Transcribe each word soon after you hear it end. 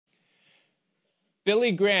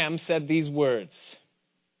Billy Graham said these words: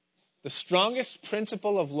 "The strongest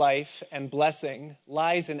principle of life and blessing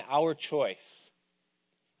lies in our choice.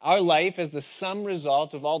 Our life is the sum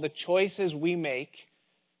result of all the choices we make,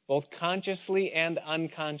 both consciously and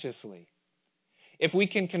unconsciously. If we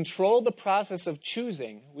can control the process of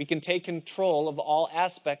choosing, we can take control of all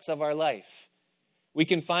aspects of our life. We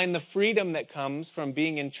can find the freedom that comes from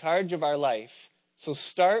being in charge of our life. So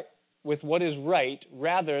start with what is right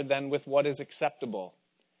rather than with what is acceptable.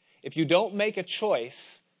 If you don't make a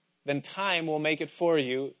choice, then time will make it for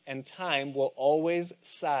you, and time will always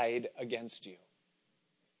side against you."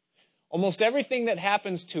 Almost everything that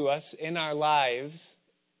happens to us in our lives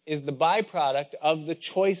is the byproduct of the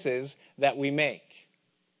choices that we make.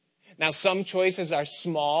 Now, some choices are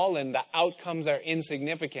small and the outcomes are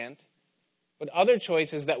insignificant, but other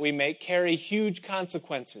choices that we make carry huge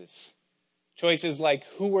consequences. Choices like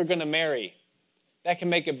who we're going to marry, that can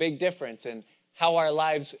make a big difference in how our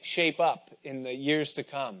lives shape up in the years to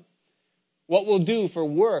come. What we'll do for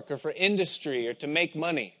work or for industry or to make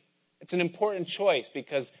money. It's an important choice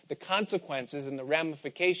because the consequences and the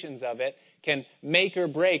ramifications of it can make or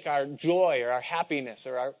break our joy or our happiness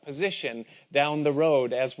or our position down the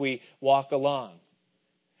road as we walk along.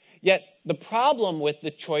 Yet the problem with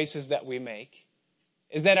the choices that we make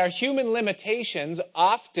is that our human limitations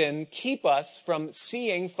often keep us from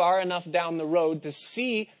seeing far enough down the road to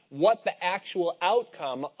see what the actual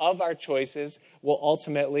outcome of our choices will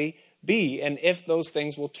ultimately be, and if those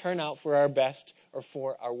things will turn out for our best or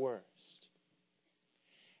for our worst.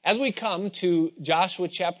 As we come to Joshua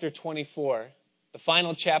chapter 24, the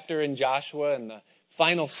final chapter in Joshua and the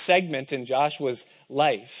final segment in Joshua's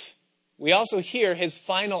life, we also hear his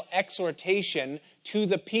final exhortation to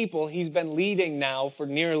the people he's been leading now for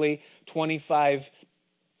nearly 25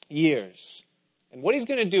 years. And what he's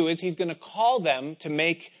going to do is he's going to call them to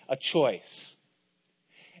make a choice.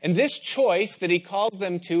 And this choice that he calls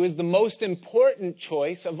them to is the most important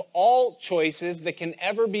choice of all choices that can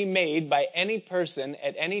ever be made by any person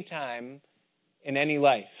at any time in any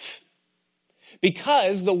life.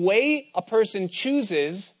 Because the way a person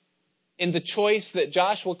chooses in the choice that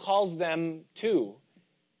Joshua calls them to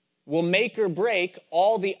will make or break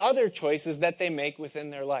all the other choices that they make within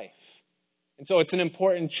their life. And so it's an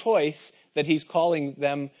important choice that he's calling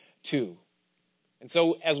them to. And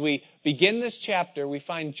so as we begin this chapter, we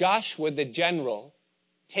find Joshua the general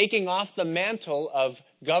taking off the mantle of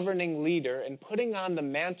governing leader and putting on the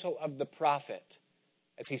mantle of the prophet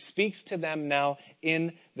as he speaks to them now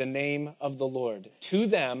in the name of the Lord, to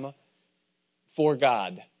them for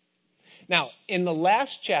God. Now, in the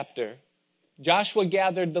last chapter, Joshua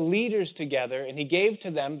gathered the leaders together and he gave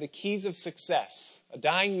to them the keys of success, a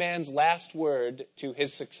dying man's last word to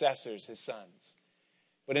his successors, his sons.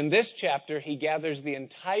 But in this chapter, he gathers the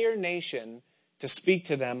entire nation to speak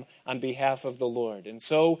to them on behalf of the Lord. And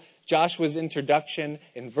so Joshua's introduction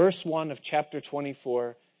in verse 1 of chapter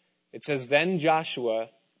 24, it says, "Then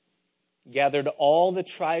Joshua gathered all the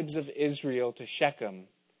tribes of Israel to Shechem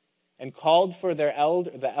and called for the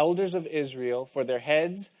elders of Israel, for their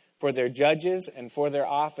heads, for their judges, and for their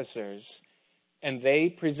officers, and they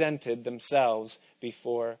presented themselves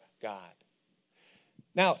before God."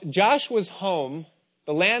 Now, Joshua's home,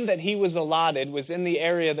 the land that he was allotted, was in the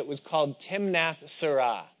area that was called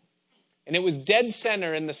Timnath-Serah. And it was dead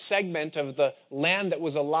center in the segment of the land that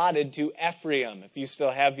was allotted to Ephraim, if you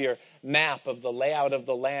still have your map of the layout of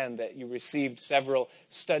the land that you received several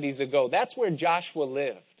studies ago. That's where Joshua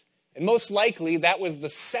lived. And most likely that was the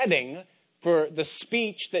setting for the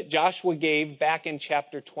speech that Joshua gave back in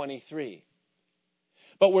chapter 23.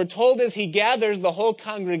 But we're told as he gathers the whole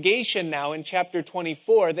congregation now in chapter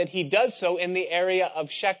 24 that he does so in the area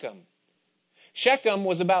of Shechem. Shechem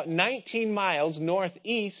was about 19 miles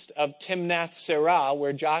northeast of Timnath-Serah,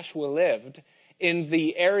 where Joshua lived, in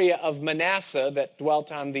the area of Manasseh that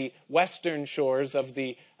dwelt on the western shores of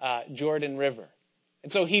the Jordan River.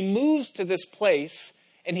 And so he moves to this place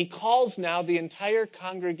and he calls now the entire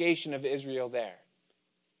congregation of Israel there.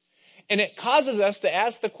 And it causes us to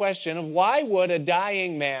ask the question of why would a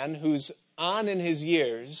dying man who's on in his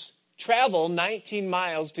years travel 19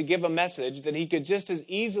 miles to give a message that he could just as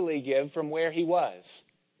easily give from where he was?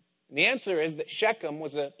 And the answer is that Shechem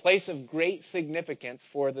was a place of great significance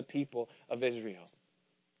for the people of Israel.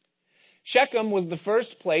 Shechem was the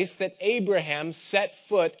first place that Abraham set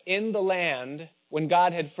foot in the land when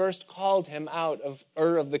God had first called him out of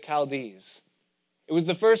Ur of the Chaldees. It was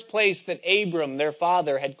the first place that Abram, their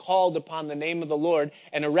father, had called upon the name of the Lord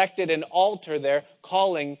and erected an altar there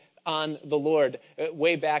calling on the Lord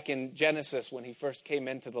way back in Genesis when he first came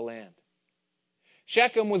into the land.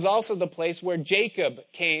 Shechem was also the place where Jacob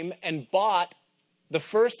came and bought the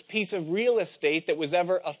first piece of real estate that was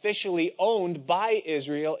ever officially owned by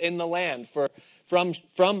Israel in the land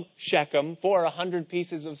from Shechem for 100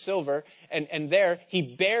 pieces of silver. And there he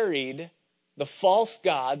buried the false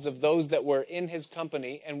gods of those that were in his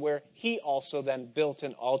company, and where he also then built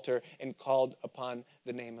an altar and called upon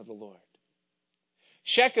the name of the Lord.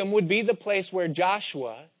 Shechem would be the place where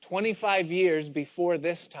Joshua, 25 years before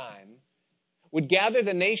this time, would gather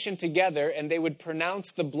the nation together, and they would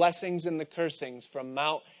pronounce the blessings and the cursings from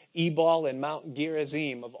Mount Ebal and Mount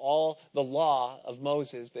Gerizim of all the law of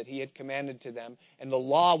Moses that he had commanded to them. And the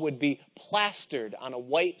law would be plastered on a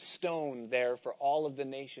white stone there for all of the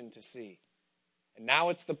nation to see. And now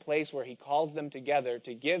it's the place where he calls them together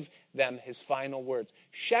to give them his final words.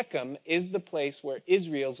 Shechem is the place where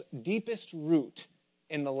Israel's deepest root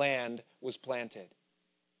in the land was planted.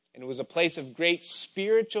 And it was a place of great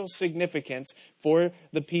spiritual significance for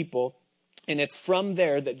the people. And it's from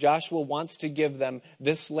there that Joshua wants to give them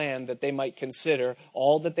this land that they might consider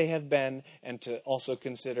all that they have been and to also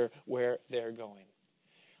consider where they're going.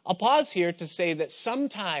 I'll pause here to say that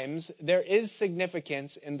sometimes there is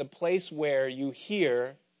significance in the place where you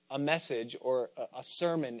hear a message or a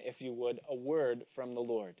sermon, if you would, a word from the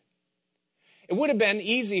Lord. It would have been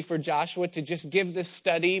easy for Joshua to just give this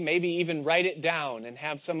study, maybe even write it down and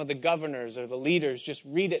have some of the governors or the leaders just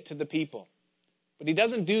read it to the people. But he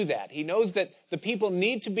doesn't do that. He knows that the people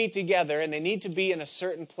need to be together and they need to be in a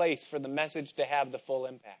certain place for the message to have the full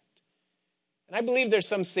impact. And I believe there's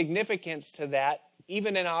some significance to that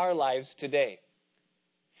even in our lives today.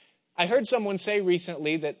 I heard someone say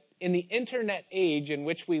recently that in the internet age in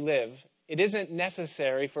which we live, it isn't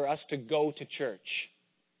necessary for us to go to church.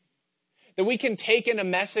 That we can take in a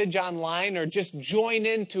message online or just join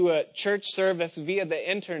into a church service via the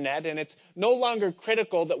internet, and it's no longer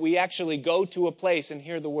critical that we actually go to a place and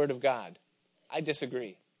hear the Word of God. I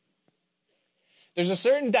disagree. There's a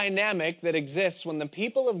certain dynamic that exists when the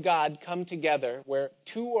people of God come together, where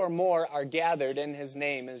two or more are gathered in His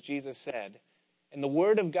name, as Jesus said, and the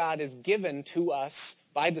Word of God is given to us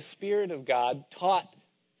by the Spirit of God, taught,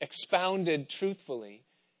 expounded truthfully,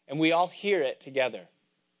 and we all hear it together.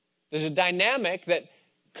 There's a dynamic that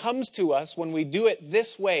comes to us when we do it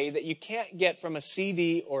this way that you can't get from a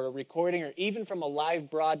CD or a recording or even from a live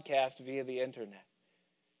broadcast via the internet.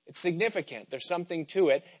 It's significant. There's something to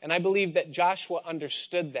it. And I believe that Joshua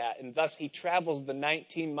understood that, and thus he travels the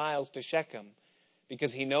 19 miles to Shechem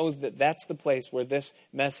because he knows that that's the place where this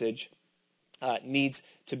message needs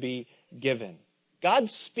to be given. God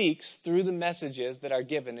speaks through the messages that are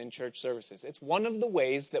given in church services. It's one of the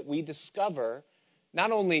ways that we discover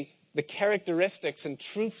not only the characteristics and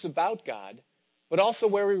truths about God, but also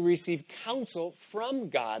where we receive counsel from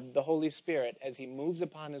God, the Holy Spirit, as He moves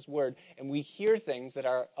upon His Word, and we hear things that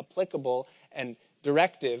are applicable and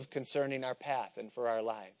directive concerning our path and for our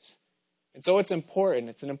lives. And so it's important.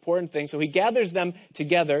 It's an important thing. So he gathers them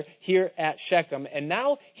together here at Shechem, and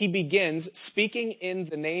now he begins speaking in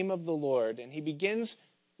the name of the Lord, and he begins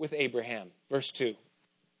with Abraham. Verse 2.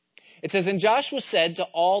 It says, "And Joshua said to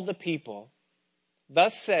all the people,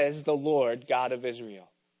 'Thus says the Lord God of Israel,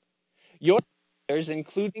 your fathers,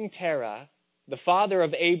 including Terah, the father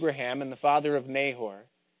of Abraham and the father of Nahor,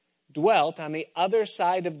 dwelt on the other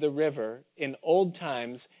side of the river in old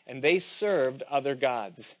times, and they served other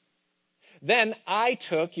gods. Then I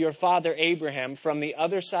took your father Abraham from the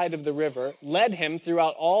other side of the river, led him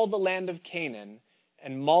throughout all the land of Canaan,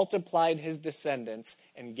 and multiplied his descendants,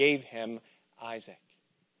 and gave him Isaac.'"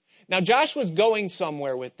 Now Joshua's going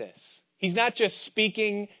somewhere with this. He's not just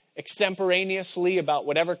speaking extemporaneously about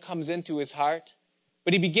whatever comes into his heart,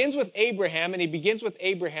 but he begins with Abraham, and he begins with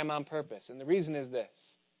Abraham on purpose. And the reason is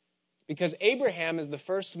this: because Abraham is the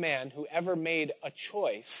first man who ever made a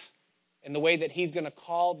choice in the way that he's going to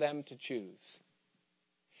call them to choose.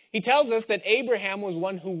 He tells us that Abraham was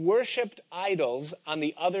one who worshipped idols on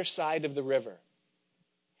the other side of the river.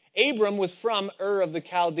 Abram was from Ur of the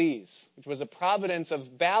Chaldees, which was a province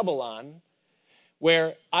of Babylon,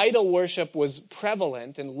 where idol worship was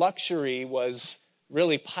prevalent and luxury was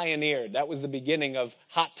really pioneered. That was the beginning of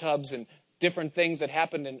hot tubs and different things that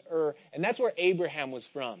happened in Ur, and that's where Abraham was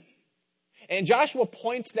from. And Joshua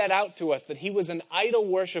points that out to us, that he was an idol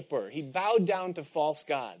worshiper. He bowed down to false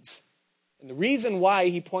gods. And the reason why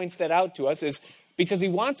he points that out to us is because he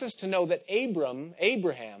wants us to know that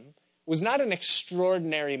Abraham, was not an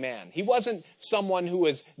extraordinary man. He wasn't someone who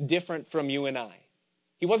was different from you and I.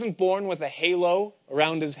 He wasn't born with a halo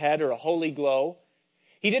around his head or a holy glow.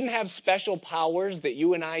 He didn't have special powers that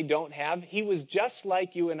you and I don't have. He was just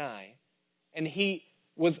like you and I. And he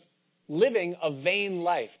was living a vain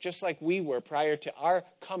life, just like we were prior to our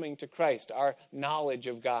coming to Christ, our knowledge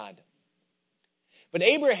of God. But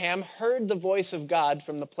Abraham heard the voice of God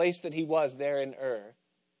from the place that he was there in Ur.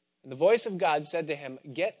 And the voice of God said to him,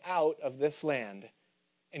 "Get out of this land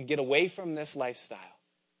and get away from this lifestyle."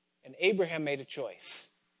 And Abraham made a choice.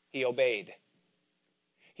 He obeyed.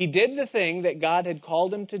 He did the thing that God had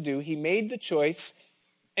called him to do. He made the choice.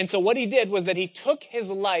 And so what he did was that he took his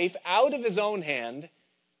life out of his own hand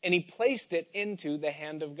and he placed it into the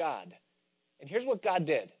hand of God. And here's what God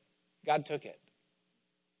did. God took it.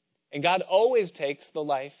 And God always takes the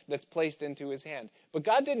life that's placed into his hand. But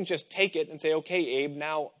God didn't just take it and say, "Okay, Abe,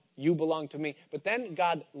 now you belong to me." But then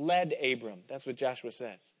God led Abram. That's what Joshua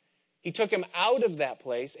says. He took him out of that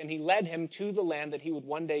place and he led him to the land that he would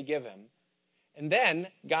one day give him. And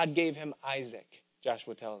then God gave him Isaac,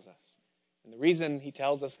 Joshua tells us. And the reason he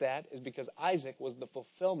tells us that is because Isaac was the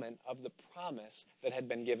fulfillment of the promise that had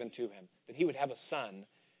been given to him, that he would have a son,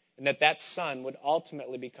 and that son would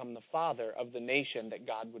ultimately become the father of the nation that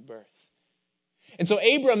God would birth. And so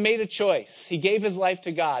Abram made a choice. He gave his life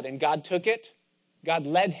to God, and God took it, God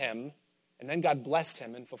led him, and then God blessed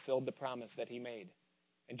him and fulfilled the promise that he made.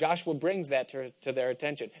 And Joshua brings that to their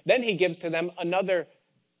attention. Then he gives to them another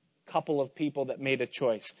couple of people that made a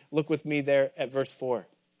choice. Look with me there at verse 4.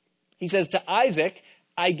 He says, "To Isaac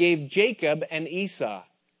I gave Jacob and Esau.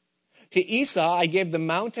 To Esau I gave the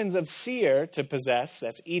mountains of Seir to possess,"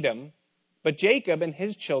 that's Edom, "but Jacob and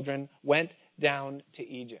his children went down to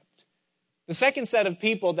Egypt." The second set of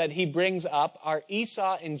people that he brings up are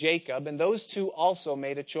Esau and Jacob, and those two also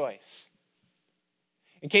made a choice.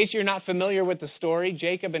 In case you're not familiar with the story,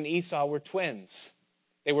 Jacob and Esau were twins.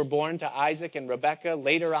 They were born to Isaac and Rebekah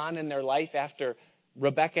later on in their life after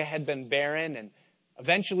Rebekah had been barren, and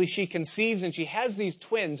eventually she conceives and she has these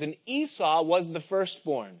twins, and Esau was the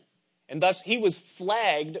firstborn. And thus he was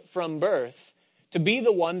flagged from birth to be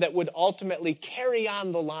the one that would ultimately carry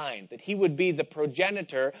on the line, that he would be the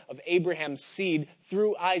progenitor of Abraham's seed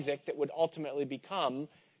through Isaac that would ultimately become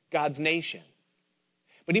God's nation.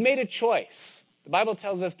 But he made a choice. The Bible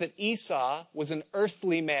tells us that Esau was an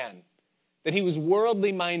earthly man, that he was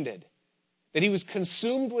worldly minded, that he was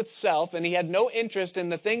consumed with self, and he had no interest in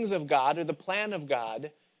the things of God or the plan of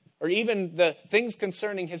God, or even the things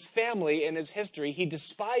concerning his family and his history. He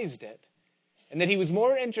despised it, and that he was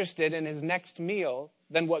more interested in his next meal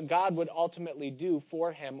than what God would ultimately do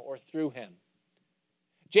for him or through him.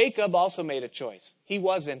 Jacob also made a choice. He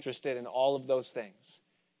was interested in all of those things.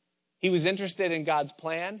 He was interested in God's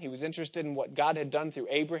plan. He was interested in what God had done through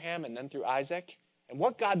Abraham and then through Isaac, and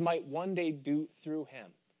what God might one day do through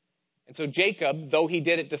him. And so Jacob, though he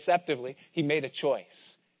did it deceptively, he made a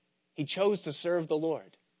choice. He chose to serve the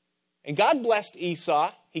Lord. And God blessed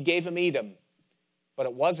Esau. He gave him Edom. But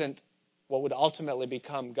it wasn't what would ultimately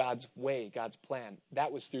become God's way, God's plan.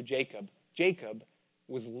 That was through Jacob. Jacob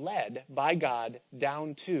was led by God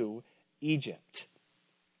down to Egypt.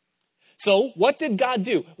 So what did God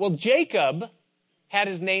do? Well, Jacob had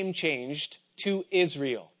his name changed to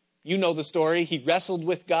Israel. You know the story. He wrestled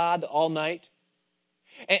with God all night.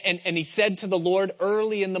 And he said to the Lord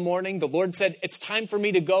early in the morning, the Lord said, "It's time for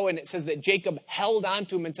me to go." And it says that Jacob held on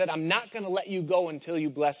to him and said, "I'm not going to let you go until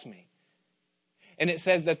you bless me." And it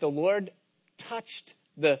says that the Lord touched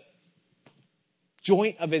the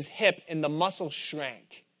joint of his hip and the muscle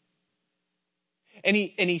shrank. And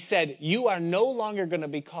he said, "You are no longer going to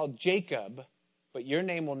be called Jacob, but your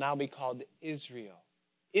name will now be called Israel."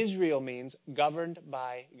 Israel means governed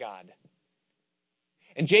by God.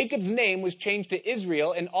 And Jacob's name was changed to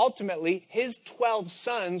Israel, and ultimately his 12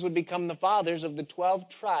 sons would become the fathers of the 12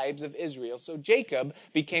 tribes of Israel. So Jacob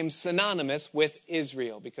became synonymous with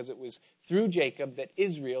Israel, because it was through Jacob that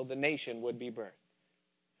Israel, the nation, would be birthed.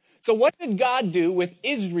 So what did God do with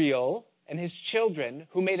Israel and his children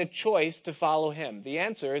who made a choice to follow him? The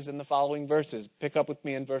answer is in the following verses. Pick up with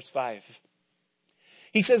me in verse 5.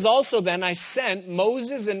 He says, "Also then I sent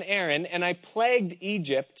Moses and Aaron, and I plagued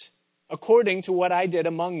Egypt according to what I did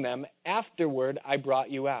among them. Afterward I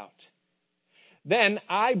brought you out. Then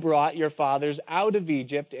I brought your fathers out of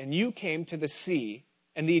Egypt, and you came to the sea,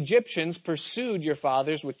 and the Egyptians pursued your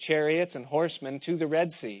fathers with chariots and horsemen to the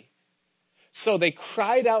Red Sea. So they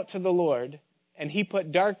cried out to the Lord, and he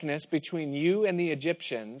put darkness between you and the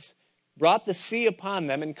Egyptians, brought the sea upon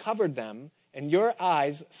them and covered them, and your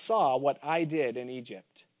eyes saw what I did in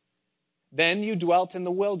Egypt. Then you dwelt in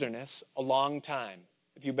the wilderness a long time."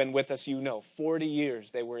 If you've been with us, you know, 40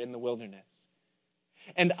 years they were in the wilderness.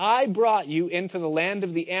 "And I brought you into the land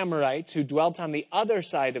of the Amorites who dwelt on the other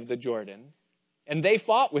side of the Jordan, and they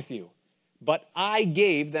fought with you. But I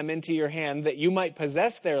gave them into your hand that you might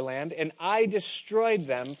possess their land, and I destroyed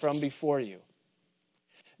them from before you.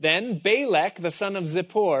 Then Balak, the son of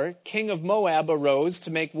Zippor, king of Moab, arose to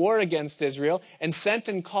make war against Israel and sent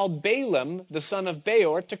and called Balaam, the son of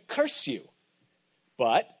Beor, to curse you.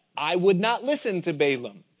 But I would not listen to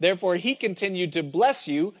Balaam. Therefore he continued to bless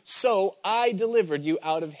you, so I delivered you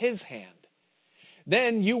out of his hand.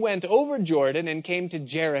 Then you went over Jordan and came to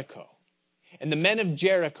Jericho. And the men of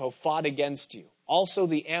Jericho fought against you. Also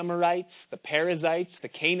the Amorites, the Perizzites, the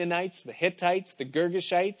Canaanites, the Hittites, the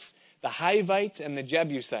Girgashites, the Hivites, and the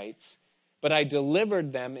Jebusites. But I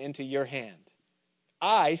delivered them into your hand.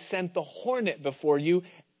 I sent the hornet before you,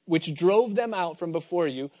 which drove them out from before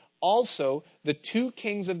you. Also the 2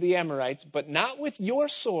 kings of the Amorites, but not with your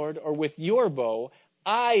sword or with your bow.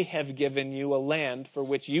 I have given you a land for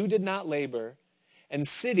which you did not labor, and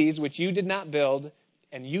cities which you did not build,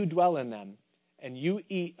 and you dwell in them. And you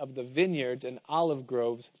eat of the vineyards and olive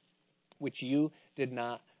groves which you did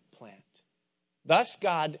not plant. Thus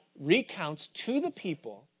God recounts to the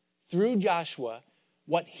people through Joshua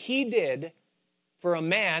what he did for a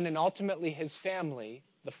man and ultimately his family,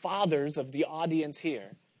 the fathers of the audience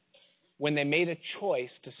here, when they made a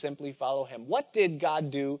choice to simply follow him. What did God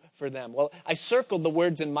do for them? Well, I circled the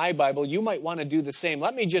words in my Bible. You might want to do the same.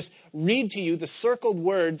 Let me just read to you the circled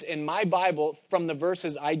words in my Bible from the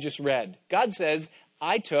verses I just read. God says,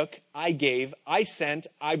 I took, I gave, I sent,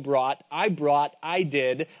 I brought, I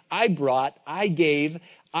did, I brought, I gave,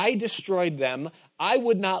 I destroyed them, I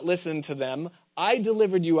would not listen to them, I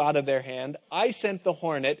delivered you out of their hand, I sent the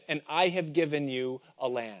hornet, and I have given you a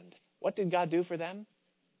land. What did God do for them?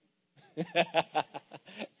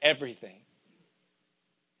 Everything.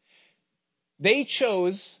 They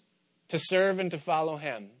chose to serve and to follow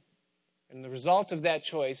him. And the result of that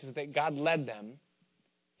choice is that God led them.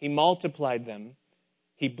 He multiplied them.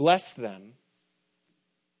 He blessed them.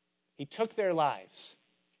 He took their lives.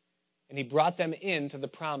 And he brought them into the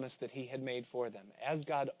promise that he had made for them, as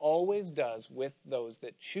God always does with those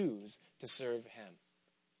that choose to serve him.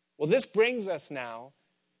 Well, this brings us now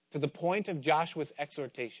to the point of Joshua's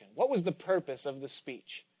exhortation. What was the purpose of the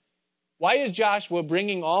speech? Why is Joshua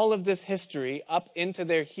bringing all of this history up into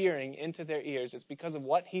their hearing, into their ears? It's because of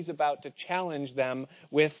what he's about to challenge them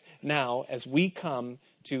with now as we come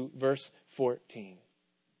to verse 14.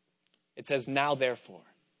 It says, now therefore.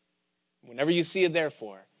 Whenever you see a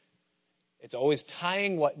therefore, it's always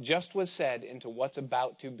tying what just was said into what's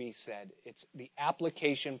about to be said. It's the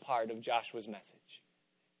application part of Joshua's message.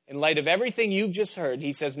 In light of everything you've just heard,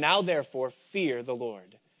 he says, now therefore, fear the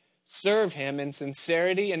Lord. Serve him in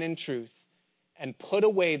sincerity and in truth, and put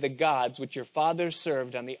away the gods which your fathers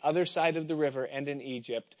served on the other side of the river and in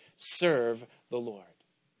Egypt. Serve the Lord.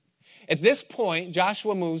 At this point,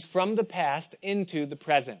 Joshua moves from the past into the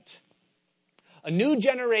present. A new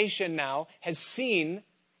generation now has seen,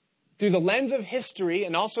 through the lens of history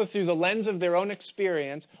and also through the lens of their own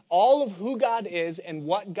experience, all of who God is and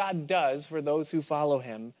what God does for those who follow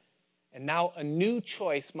him. And now a new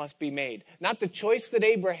choice must be made. Not the choice that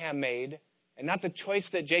Abraham made, and not the choice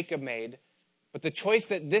that Jacob made, but the choice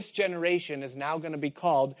that this generation is now going to be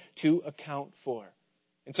called to account for.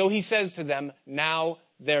 And so he says to them, now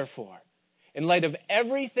therefore, in light of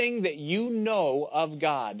everything that you know of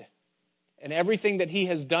God, and everything that he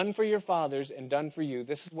has done for your fathers and done for you,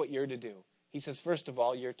 this is what you're to do. He says, first of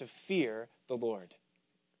all, you're to fear the Lord.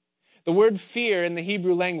 The word fear in the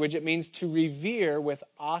Hebrew language, it means to revere with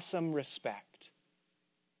awesome respect.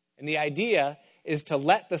 And the idea is to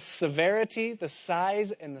let the severity, the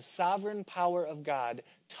size, and the sovereign power of God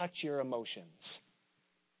touch your emotions.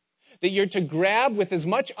 That you're to grab with as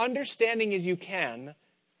much understanding as you can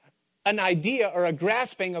an idea or a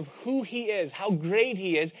grasping of who he is, how great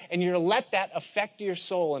he is, and you're to let that affect your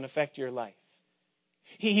soul and affect your life.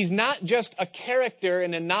 He's not just a character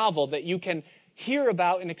in a novel that you can hear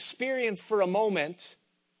about and experience for a moment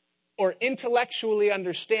or intellectually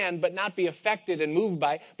understand but not be affected and moved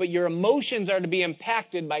by, but your emotions are to be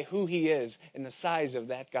impacted by who he is and the size of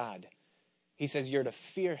that God. He says you're to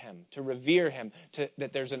fear him, to revere him,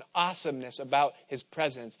 that there's an awesomeness about his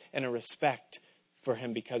presence and a respect for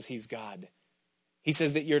him because he's God. He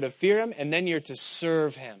says that you're to fear him and then you're to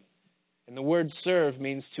serve him. And the word serve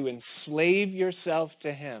means to enslave yourself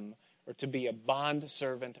to him or to be a bond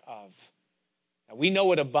servant of. Now, we know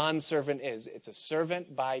what a bondservant is. It's a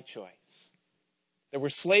servant by choice. There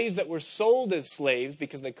were slaves that were sold as slaves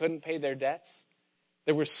because they couldn't pay their debts.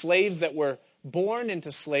 There were slaves that were born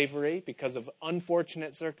into slavery because of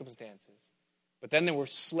unfortunate circumstances. But then there were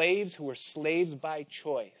slaves who were slaves by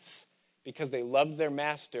choice because they loved their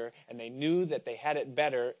master and they knew that they had it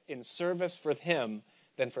better in service for him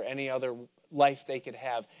than for any other life they could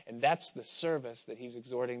have. And that's the service that he's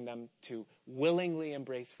exhorting them to willingly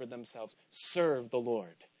embrace for themselves. Serve the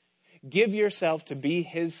Lord. Give yourself to be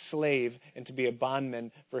his slave and to be a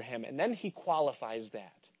bondman for him. And then he qualifies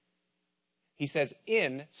that. He says,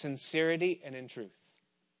 in sincerity and in truth.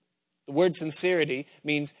 The word sincerity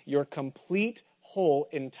means your complete, whole,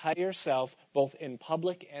 entire self, both in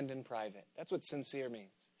public and in private. That's what sincere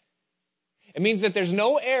means. It means that there's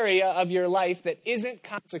no area of your life that isn't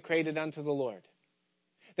consecrated unto the Lord.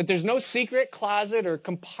 That there's no secret closet or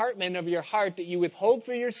compartment of your heart that you withhold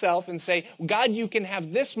for yourself and say, God, you can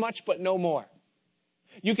have this much, but no more.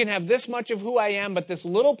 You can have this much of who I am, but this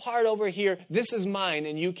little part over here, this is mine,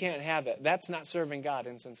 and you can't have it. That's not serving God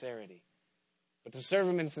in sincerity. But to serve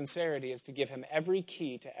him in sincerity is to give him every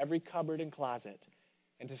key to every cupboard and closet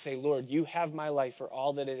and to say, Lord, you have my life for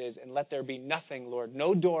all that it is, and let there be nothing, Lord,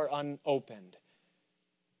 no door unopened.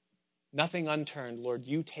 Nothing unturned, Lord,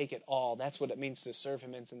 you take it all. That's what it means to serve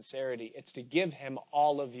him in sincerity. It's to give him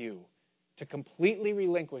all of you, to completely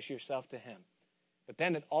relinquish yourself to him. But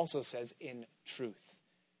then it also says in truth.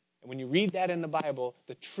 And when you read that in the Bible,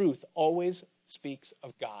 the truth always speaks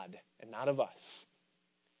of God and not of us.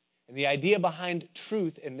 And the idea behind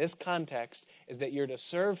truth in this context is that you're to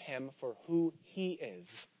serve him for who he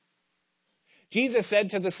is. Jesus said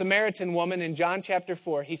to the Samaritan woman in John chapter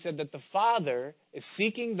 4, he said that the Father is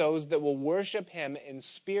seeking those that will worship him in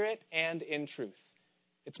spirit and in truth.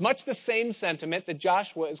 It's much the same sentiment that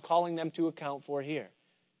Joshua is calling them to account for here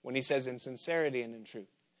when he says in sincerity and in truth.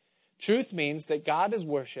 Truth means that God is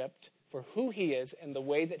worshiped for who he is and the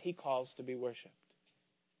way that he calls to be worshiped.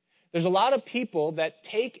 There's a lot of people that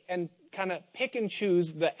take and kind of pick and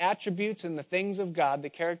choose the attributes and the things of God, the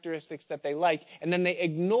characteristics that they like, and then they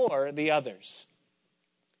ignore the others.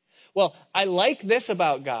 Well, I like this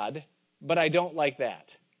about God, but I don't like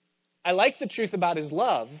that. I like the truth about his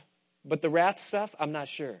love, but the wrath stuff, I'm not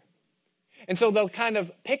sure. And so they'll kind of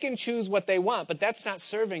pick and choose what they want, but that's not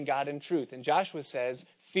serving God in truth. And Joshua says,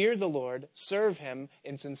 fear the Lord, serve him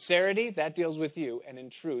in sincerity, that deals with you, and in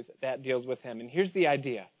truth, that deals with him. And here's the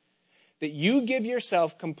idea. That you give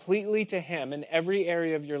yourself completely to him in every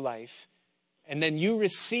area of your life, and then you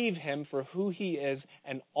receive him for who he is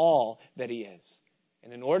and all that he is.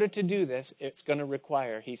 And in order to do this, it's going to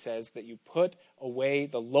require, he says, that you put away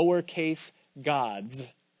the lowercase gods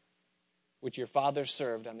which your father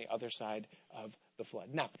served on the other side of the flood.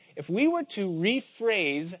 Now, if we were to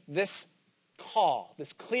rephrase this call,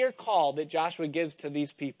 this clear call that Joshua gives to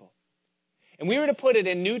these people, and we were to put it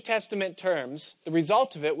in New Testament terms, the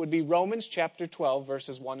result of it would be Romans chapter 12,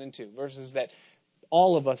 verses 1 and 2, verses that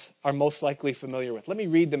all of us are most likely familiar with. Let me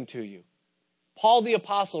read them to you. Paul the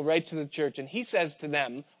apostle writes to the church, and he says to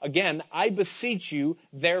them, again, I beseech you,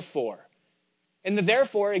 therefore. And the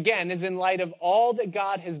therefore, again, is in light of all that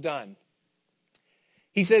God has done.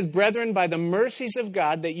 He says, brethren, by the mercies of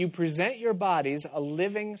God, that you present your bodies a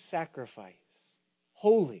living sacrifice,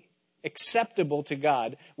 holy, acceptable to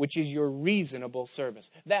God, which is your reasonable service.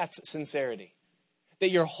 That's sincerity. That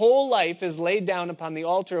your whole life is laid down upon the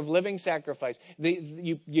altar of living sacrifice.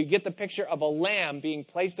 You get the picture of a lamb being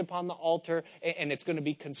placed upon the altar, and it's going to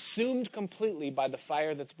be consumed completely by the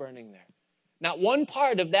fire that's burning there. Not one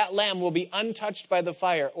part of that lamb will be untouched by the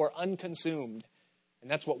fire or unconsumed. And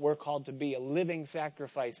that's what we're called to be, a living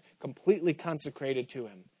sacrifice, completely consecrated to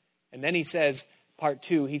him. And then he says, part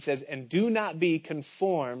 2, he says, and do not be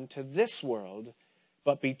conformed to this world,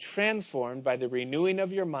 but be transformed by the renewing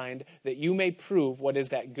of your mind, that you may prove what is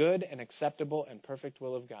that good and acceptable and perfect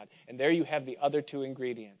will of God. And there you have the other two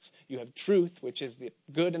ingredients. You have truth, which is the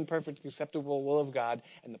good and perfect acceptable will of God,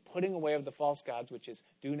 and the putting away of the false gods, which is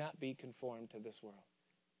do not be conformed to this world.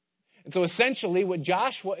 And so essentially what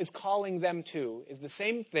Joshua is calling them to is the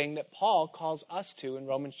same thing that Paul calls us to in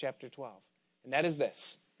Romans chapter 12. And that is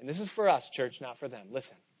this. And this is for us, church, not for them.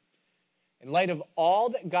 Listen. In light of all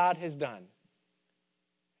that God has done,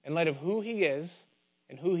 in light of who he is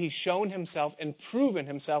and who he's shown himself and proven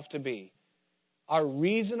himself to be, our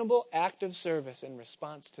reasonable act of service in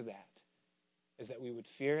response to that is that we would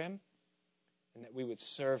fear him and that we would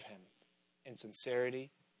serve him in sincerity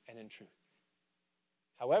and in truth.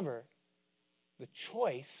 However, the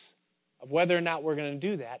choice of whether or not we're going to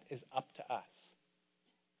do that is up to us.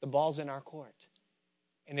 The ball's in our court.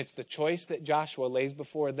 And it's the choice that Joshua lays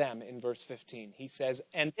before them in verse 15. He says,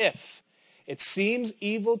 and if it seems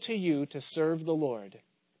evil to you to serve the Lord,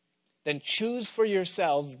 then choose for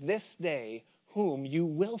yourselves this day whom you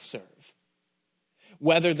will serve.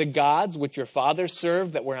 Whether the gods which your fathers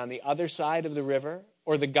served that were on the other side of the river,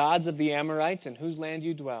 or the gods of the Amorites in whose land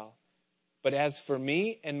you dwell. But as for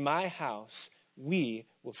me and my house, we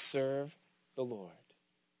will serve the Lord.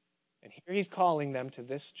 And here he's calling them to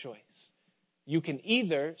this choice. You can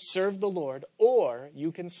either serve the Lord or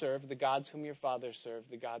you can serve the gods whom your fathers served,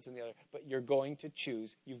 the gods in the other. But you're going to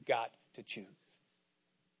choose. You've got to choose.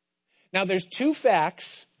 Now, there's two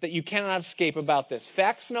facts that you cannot escape about this.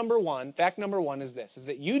 Fact number one is this, is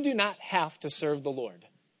that you do not have to serve the Lord,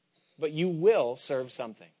 but you will serve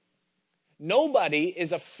something. Nobody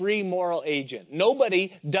is a free moral agent.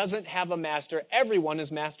 Nobody doesn't have a master. Everyone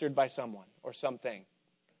is mastered by someone or something.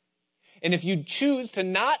 And if you choose to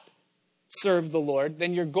not serve the Lord,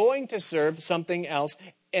 then you're going to serve something else,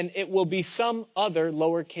 and it will be some other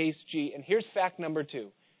lowercase g. And here's fact number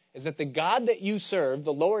two, is that the God that you serve,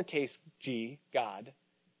 the lowercase g God,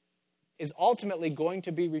 is ultimately going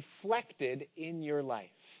to be reflected in your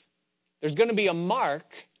life. There's going to be a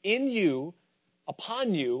mark in you,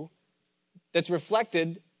 upon you, that's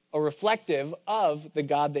reflected or reflective of the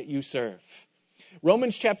God that you serve.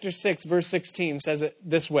 Romans chapter 6, verse 16 says it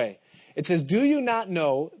this way. It says, "Do you not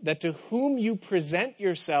know that to whom you present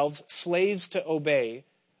yourselves slaves to obey,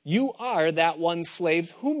 you are that one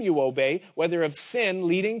slaves whom you obey, whether of sin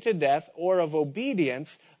leading to death or of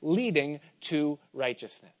obedience leading to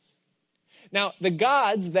righteousness." Now, the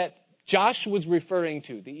gods that Joshua was referring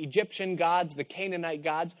to, the Egyptian gods, the Canaanite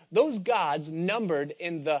gods, those gods numbered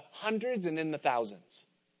in the hundreds and in the thousands.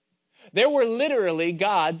 There were literally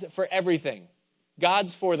gods for everything.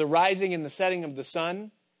 Gods for the rising and the setting of the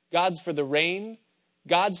sun, gods for the rain,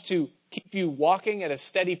 gods to keep you walking at a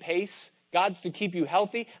steady pace, gods to keep you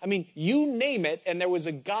healthy. I mean, you name it, and there was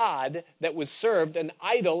a god that was served, an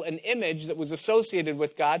idol, an image that was associated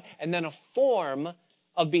with God, and then a form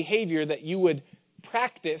of behavior that you would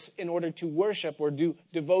practice in order to worship or do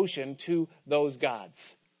devotion to those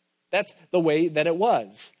gods. That's the way that it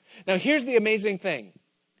was. Now, here's the amazing thing,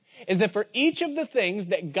 is that for each of the things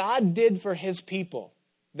that God did for his people,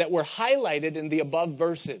 that were highlighted in the above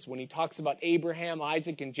verses when he talks about Abraham,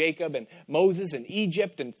 Isaac, and Jacob, and Moses, and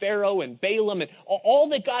Egypt, and Pharaoh, and Balaam, and all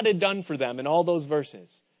that God had done for them in all those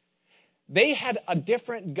verses. They had a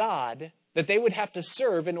different God that they would have to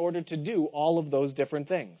serve in order to do all of those different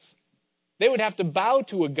things. They would have to bow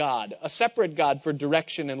to a God, a separate God for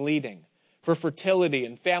direction and leading, for fertility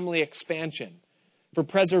and family expansion, for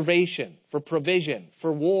preservation, for provision,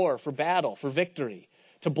 for war, for battle, for victory,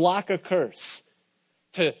 to block a curse,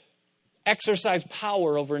 to exercise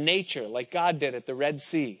power over nature like God did at the Red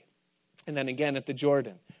Sea and then again at the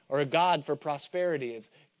Jordan, or a God for prosperity as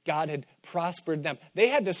God had prospered them. They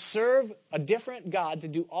had to serve a different God to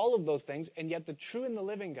do all of those things, and yet the true and the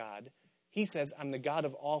living God, he says, "I'm the God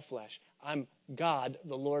of all flesh. I'm God,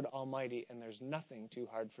 the Lord Almighty, and there's nothing too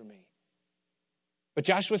hard for me." But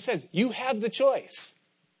Joshua says, you have the choice.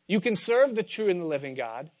 You can serve the true and the living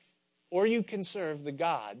God, or you can serve the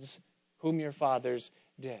gods whom your fathers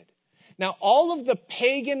did. Now, all of the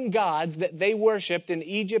pagan gods that they worshipped in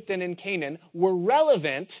Egypt and in Canaan were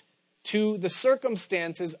relevant to the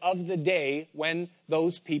circumstances of the day when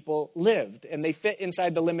those people lived. And they fit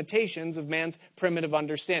inside the limitations of man's primitive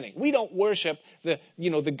understanding. We don't worship the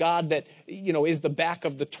God that, is the back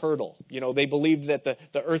of the turtle. They believed that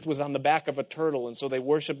the earth was on the back of a turtle, and so they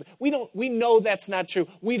worship. We know that's not true.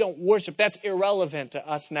 We don't worship. That's irrelevant to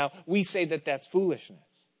us now. We say that that's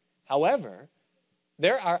foolishness. However,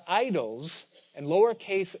 there are idols and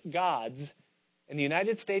lowercase gods in the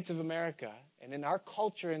United States of America and in our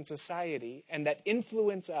culture and society, and that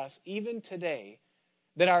influence us even today,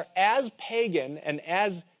 that are as pagan and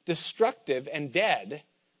as destructive and dead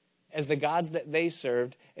as the gods that they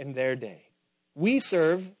served in their day. We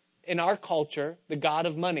serve, in our culture, the god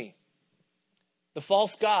of money, the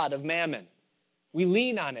false god of mammon. We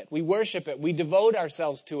lean on it, we worship it, we devote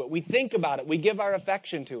ourselves to it, we think about it, we give our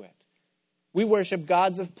affection to it. We worship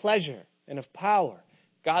gods of pleasure and of power,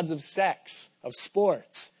 gods of sex, of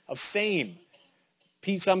sports, of fame.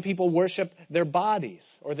 Some people worship their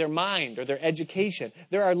bodies or their mind or their education.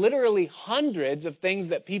 There are literally hundreds of things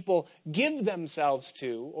that people give themselves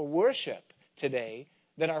to or worship today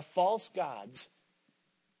that are false gods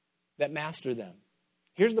that master them.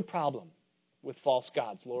 Here's the problem with false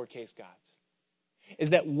gods, lowercase gods, is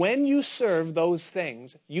that when you serve those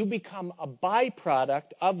things, you become a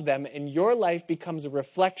byproduct of them, and your life becomes a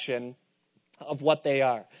reflection of what they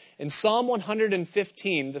are. In Psalm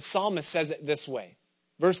 115, the psalmist says it this way.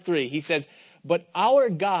 Verse 3, he says, "But our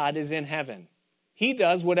God is in heaven. He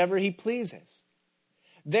does whatever he pleases.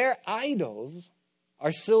 Their idols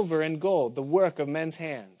are silver and gold, the work of men's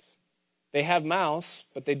hands. They have mouths,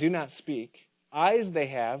 but they do not speak. Eyes they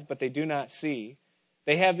have, but they do not see.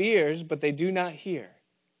 They have ears, but they do not hear.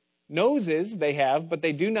 Noses they have, but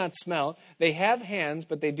they do not smell. They have hands,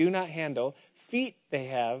 but they do not handle. Feet they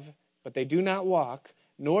have, but they do not walk.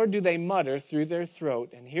 nor do they mutter through their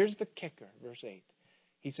throat. And here's the kicker, verse 8.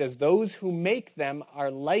 He says, those who make them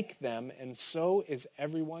are like them, and so is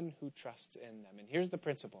everyone who trusts in them. And here's the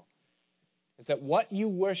principle, is that what you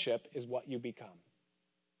worship is what you become.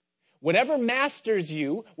 Whatever masters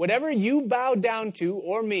you, whatever you bow down to,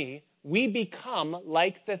 or me, we become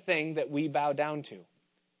like the thing that we bow down to.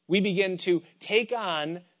 We begin to take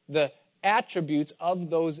on the attributes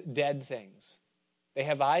of those dead things. They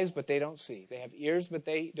have eyes, but they don't see. They have ears, but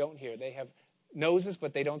they don't hear. They have noses,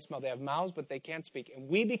 but they don't smell. They have mouths, but they can't speak. And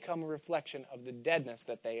we become a reflection of the deadness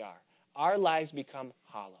that they are. Our lives become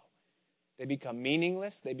hollow. They become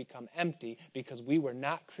meaningless. They become empty because we were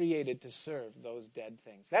not created to serve those dead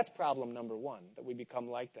things. That's problem number one, that we become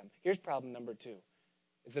like them. Here's problem number two,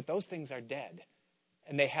 is that those things are dead,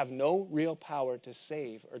 and they have no real power to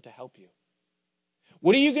save or to help you.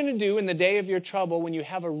 What are you going to do in the day of your trouble when you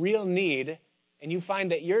have a real need and you find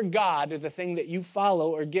that your God, or the thing that you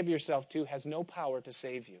follow or give yourself to, has no power to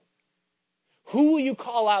save you? Who will you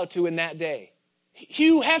call out to in that day?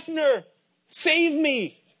 Hugh Hefner, save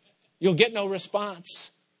me. You'll get no response.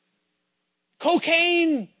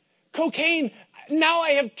 Cocaine, now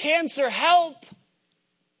I have cancer, help.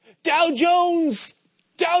 Dow Jones,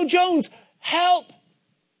 help.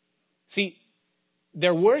 See,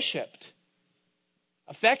 they're worshipped.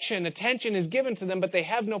 Affection, attention is given to them, but they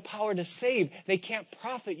have no power to save. They can't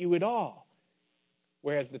profit you at all.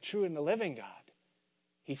 Whereas the true and the living God,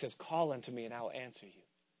 he says, call unto me and I will answer you.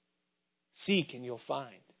 Seek and you'll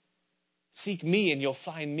find. Seek me and you'll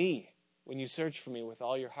find me when you search for me with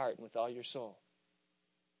all your heart and with all your soul.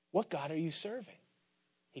 What God are you serving?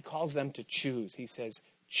 He calls them to choose. He says,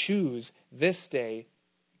 choose this day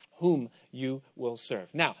whom you will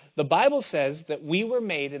serve. Now, the Bible says that we were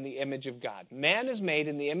made in the image of God. Man is made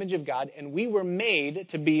in the image of God, and we were made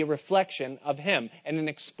to be a reflection of him and an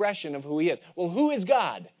expression of who he is. Well, who is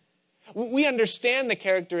God? We understand the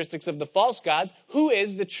characteristics of the false gods. Who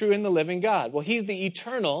is the true and the living God? Well, he's the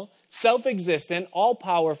eternal, self-existent,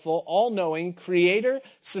 all-powerful, all-knowing, creator,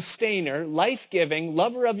 sustainer, life-giving,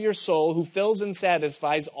 lover of your soul, who fills and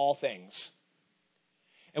satisfies all things.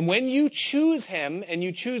 And when you choose him, and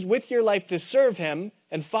you choose with your life to serve him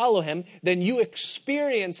and follow him, then you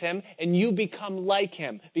experience him and you become like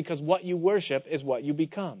him, because what you worship is what you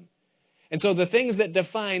become. And so the things that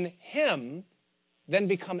define him then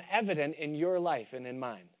become evident in your life and in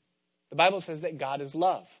mine. The Bible says that God is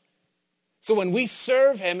love. So when we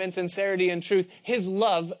serve him in sincerity and truth, his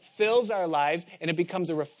love fills our lives and it becomes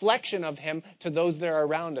a reflection of him to those that are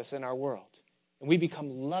around us in our world. And we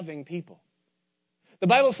become loving people. The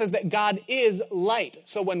Bible says that God is light.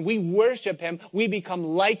 So when we worship him, we become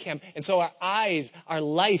like him. And so our eyes, our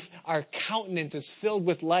life, our countenance is filled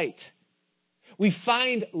with light. We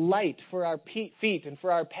find light for our feet and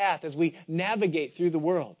for our path as we navigate through the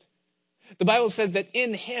world. The Bible says that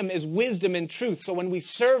in him is wisdom and truth. So when we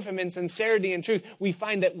serve him in sincerity and truth, we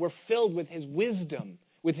find that we're filled with his wisdom,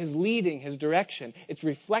 with his leading, his direction. It's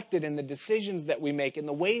reflected in the decisions that we make, in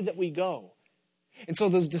the way that we go. And so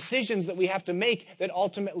those decisions that we have to make that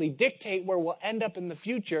ultimately dictate where we'll end up in the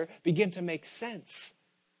future begin to make sense.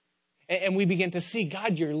 And we begin to see,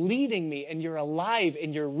 God, you're leading me and you're alive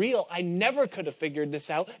and you're real. I never could have figured this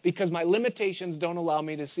out because my limitations don't allow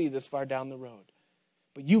me to see this far down the road.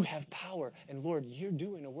 But you have power, and Lord, you're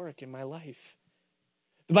doing a work in my life.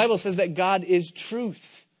 The Bible says that God is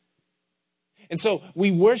truth. And so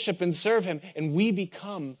we worship and serve him, and we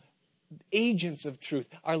become agents of truth.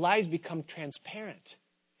 Our lives become transparent.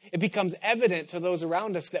 It becomes evident to those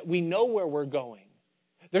around us that we know where we're going.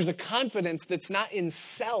 There's a confidence that's not in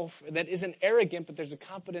self, that isn't arrogant, but there's a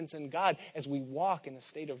confidence in God as we walk in a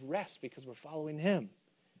state of rest because we're following him.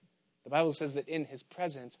 The Bible says that in his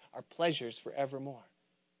presence are pleasures forevermore.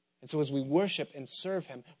 And so as we worship and serve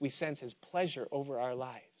him, we sense his pleasure over our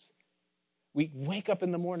lives. We wake up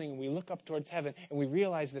in the morning and we look up towards heaven and we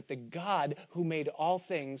realize that the God who made all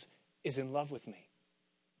things is in love with me,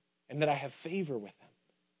 and that I have favor with him,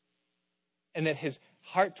 and that his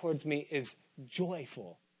heart towards me is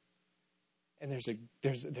joyful. And there's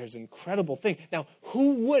an incredible thing. Now,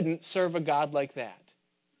 who wouldn't serve a God like that?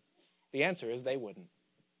 The answer is they wouldn't.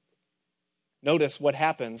 Notice what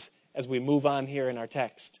happens as we move on here in our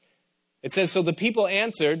text. It says, so the people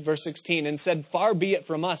answered, verse 16, and said, far be it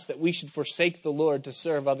from us that we should forsake the Lord to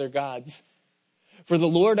serve other gods. For the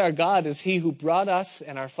Lord our God is he who brought us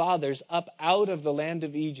and our fathers up out of the land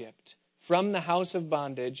of Egypt, from the house of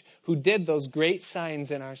bondage, who did those great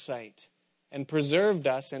signs in our sight, and preserved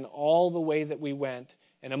us in all the way that we went,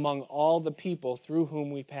 and among all the people through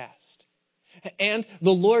whom we passed. And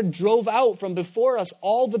the Lord drove out from before us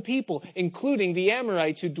all the people, including the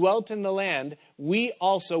Amorites who dwelt in the land. We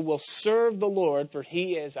also will serve the Lord, for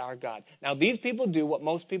he is our God. Now, these people do what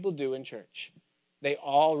most people do in church. They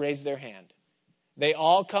all raise their hand. They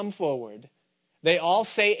all come forward. They all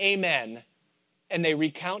say amen. And they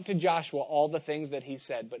recount to Joshua all the things that he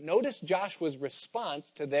said. But notice Joshua's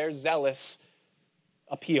response to their zealous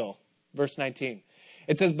appeal. Verse 19.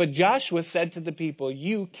 It says, but Joshua said to the people,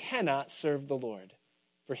 you cannot serve the Lord,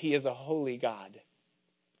 for he is a holy God.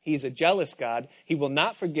 He is a jealous God. He will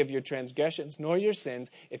not forgive your transgressions nor your sins.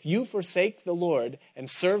 If you forsake the Lord and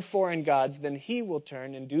serve foreign gods, then he will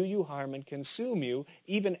turn and do you harm and consume you,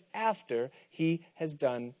 even after he has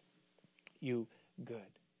done you good.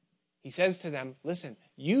 He says to them, listen,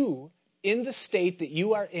 you, in the state that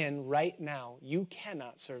you are in right now, you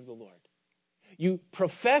cannot serve the Lord. You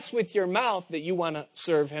profess with your mouth that you want to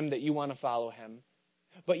serve him, that you want to follow him.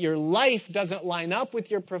 But your life doesn't line up with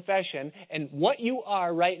your profession. And what you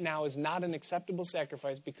are right now is not an acceptable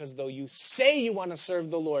sacrifice, because though you say you want to serve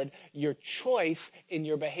the Lord, your choice in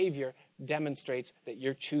your behavior demonstrates that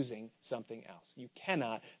you're choosing something else. You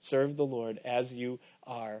cannot serve the Lord as you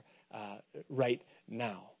are right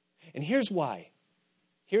now. And here's why.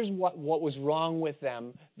 Here's what was wrong with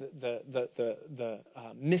them, the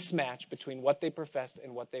mismatch between what they professed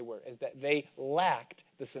and what they were, is that they lacked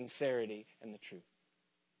the sincerity and the truth.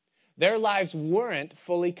 Their lives weren't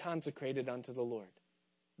fully consecrated unto the Lord.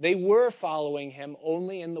 They were following him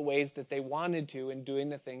only in the ways that they wanted to and doing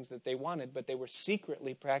the things that they wanted, but they were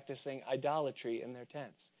secretly practicing idolatry in their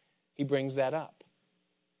tents. He brings that up.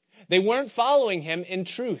 They weren't following him in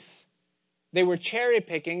truth. They were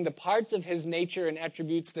cherry-picking the parts of his nature and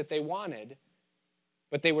attributes that they wanted,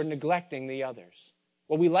 but they were neglecting the others.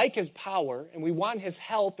 Well, we like his power, and we want his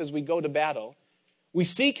help as we go to battle. We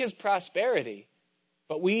seek his prosperity,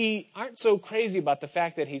 but we aren't so crazy about the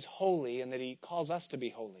fact that he's holy and that he calls us to be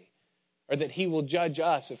holy, or that he will judge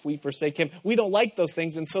us if we forsake him. We don't like those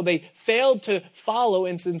things, and so they failed to follow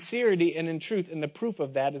in sincerity and in truth, and the proof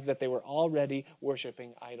of that is that they were already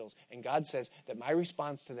worshiping idols. And God says that my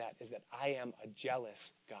response to that is that I am a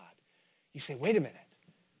jealous God. You say, wait a minute.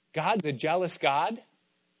 God's a jealous God?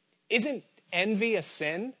 Isn't envy a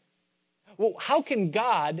sin? Well, how can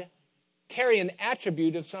God carry an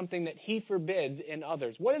attribute of something that he forbids in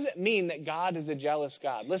others? What does it mean that God is a jealous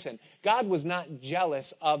God? Listen, God was not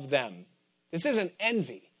jealous of them. This isn't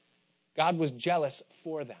envy. God was jealous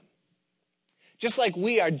for them. Just like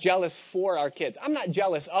we are jealous for our kids. I'm not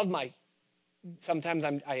jealous of my... Sometimes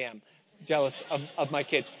I am jealous of my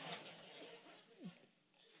kids.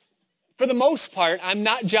 For the most part, I'm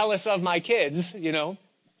not jealous of my kids,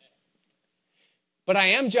 But I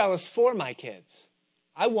am jealous for my kids.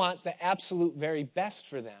 I want the absolute very best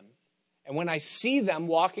for them. And when I see them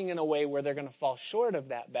walking in a way where they're going to fall short of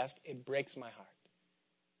that best, it breaks my heart.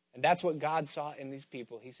 And that's what God saw in these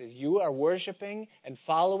people. He says, you are worshiping and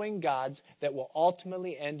following gods that will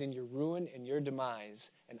ultimately end in your ruin and your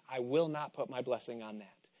demise, and I will not put my blessing on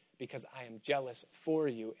that, because I am jealous for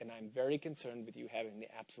you, and I'm very concerned with you having the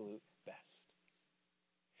absolute best.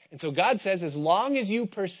 And so God says, as long as you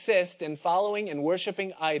persist in following and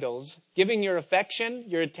worshiping idols, giving your affection,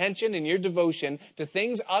 your attention, and your devotion to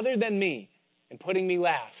things other than me, and putting me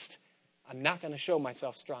last, I'm not going to show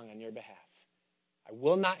myself strong on your behalf. I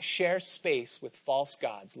will not share space with false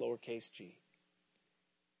gods, lowercase g.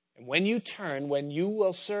 And when you turn, when you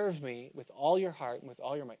will serve me with all your heart and with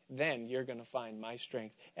all your might, then you're going to find my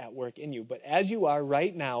strength at work in you. But as you are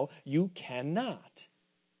right now, you cannot.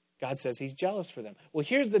 God says he's jealous for them. Well,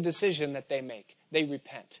 here's the decision that they make. They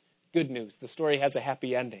repent. Good news. The story has a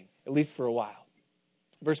happy ending, at least for a while.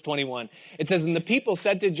 Verse 21, it says, and the people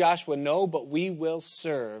said to Joshua, no, but we will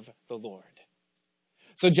serve the Lord.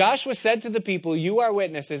 So Joshua said to the people, you are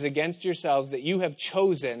witnesses against yourselves that you have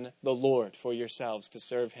chosen the Lord for yourselves to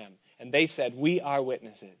serve him. And they said, we are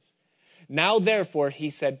witnesses. Now therefore,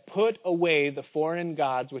 he said, put away the foreign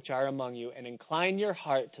gods which are among you, and incline your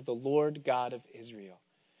heart to the Lord God of Israel.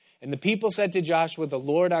 And the people said to Joshua, the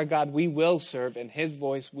Lord our God we will serve, and his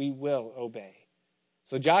voice we will obey.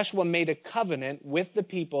 So Joshua made a covenant with the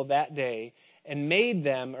people that day, and made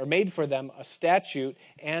for them a statute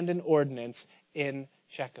and an ordinance in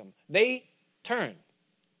Shechem. They turn.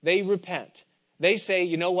 They repent. They say,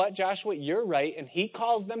 you know what, Joshua, you're right. And he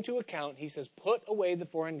calls them to account. He says, put away the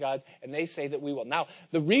foreign gods. And they say that we will. Now,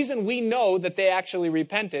 the reason we know that they actually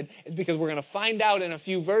repented is because we're going to find out in a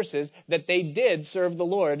few verses that they did serve the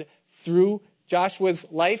Lord through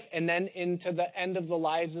Joshua's life and then into the end of the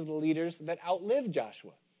lives of the leaders that outlived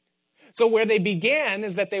Joshua. So where they began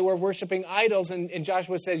is that they were worshiping idols, and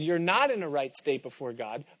Joshua says, you're not in a right state before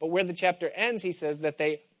God. But where the chapter ends, he says that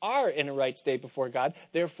they are in a right state before God.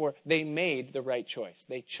 Therefore, they made the right choice.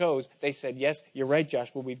 They said, yes, you're right,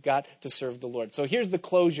 Joshua, we've got to serve the Lord. So here's the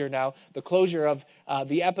closure now, the closure of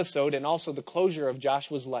the episode and also the closure of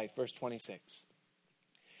Joshua's life, verse 26.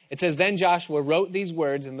 It says, then Joshua wrote these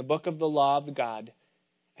words in the book of the law of God,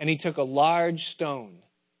 and he took a large stone,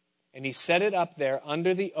 and he set it up there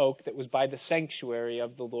under the oak that was by the sanctuary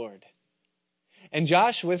of the Lord. And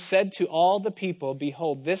Joshua said to all the people,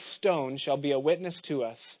 behold, this stone shall be a witness to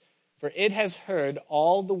us, for it has heard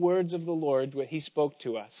all the words of the Lord which he spoke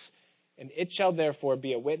to us. And it shall therefore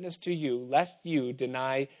be a witness to you, lest you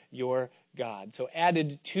deny your God. So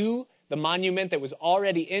added to the monument that was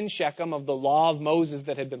already in Shechem of the law of Moses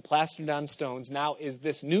that had been plastered on stones, now is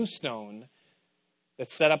this new stone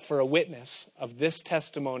that's set up for a witness of this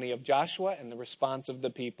testimony of Joshua and the response of the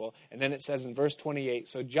people. And then it says in verse 28,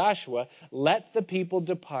 so Joshua let the people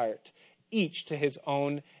depart, each to his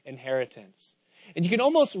own inheritance. And you can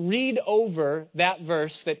almost read over that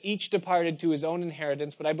verse that each departed to his own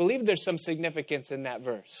inheritance, but I believe there's some significance in that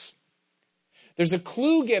verse. There's a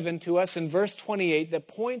clue given to us in verse 28 that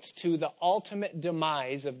points to the ultimate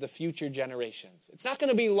demise of the future generations. It's not going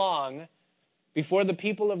to be long before the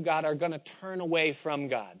people of God are going to turn away from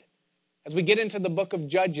God. As we get into the book of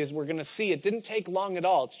Judges, we're going to see it didn't take long at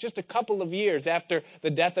all. It's just a couple of years after the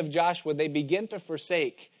death of Joshua, they begin to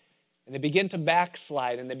forsake, and they begin to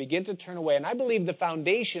backslide, and they begin to turn away. And I believe the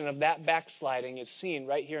foundation of that backsliding is seen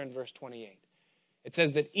right here in verse 28. It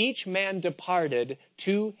says that each man departed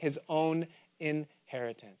to his own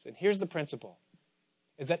inheritance. And here's the principle,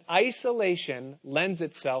 is that isolation lends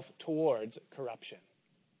itself towards corruption.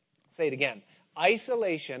 Say it again.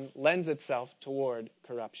 Isolation lends itself toward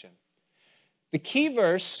corruption. The key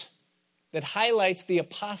verse that highlights the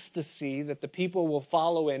apostasy that the people will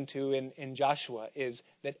follow into in Joshua is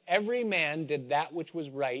that every man did that which was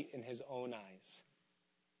right in his own eyes.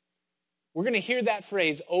 We're going to hear that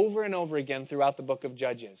phrase over and over again throughout the book of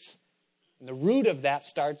Judges. And the root of that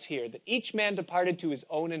starts here, that each man departed to his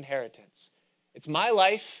own inheritance. It's my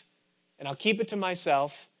life, and I'll keep it to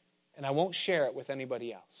myself, and I won't share it with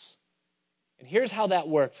anybody else. And here's how that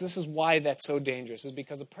works. This is why that's so dangerous, is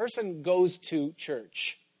because a person goes to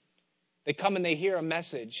church. They come and they hear a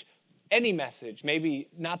message, any message, maybe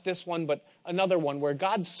not this one, but another one, where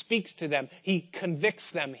God speaks to them. He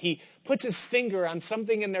convicts them. He puts his finger on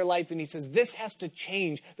something in their life and he says, this has to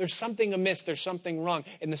change. There's something amiss. There's something wrong.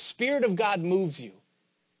 And the Spirit of God moves you.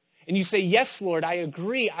 And you say, yes, Lord, I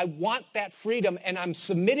agree. I want that freedom, and I'm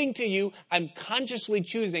submitting to you. I'm consciously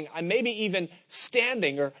choosing. I'm maybe even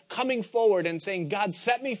standing or coming forward and saying, God,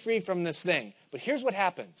 set me free from this thing. But here's what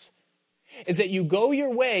happens, is that you go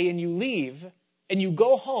your way and you leave and you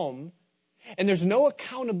go home, and there's no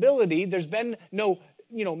accountability. There's been no,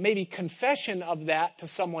 maybe confession of that to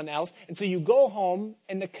someone else. And so you go home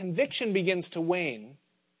and the conviction begins to wane.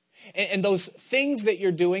 And those things that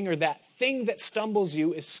you're doing, or that thing that stumbles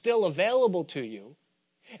you, is still available to you.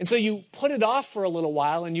 And so you put it off for a little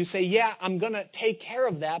while and you say, yeah, I'm going to take care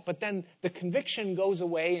of that. But then the conviction goes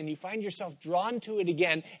away and you find yourself drawn to it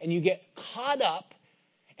again, and you get caught up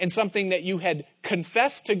in something that you had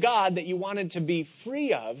confessed to God that you wanted to be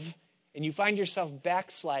free of. And you find yourself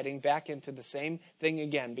backsliding back into the same thing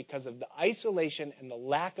again because of the isolation and the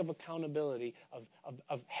lack of accountability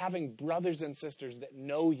of having brothers and sisters that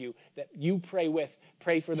know you, that you pray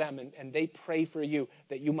for them, and they pray for you,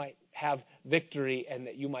 that you might have victory and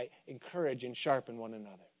that you might encourage and sharpen one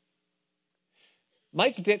another.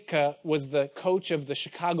 Mike Ditka was the coach of the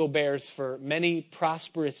Chicago Bears for many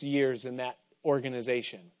prosperous years in that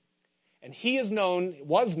organization. And he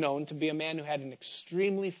was known to be a man who had an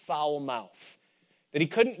extremely foul mouth, that he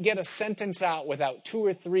couldn't get a sentence out without 2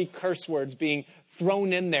 or 3 curse words being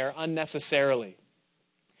thrown in there unnecessarily.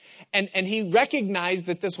 And he recognized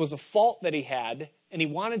that this was a fault that he had, and he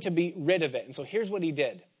wanted to be rid of it. And so here's what he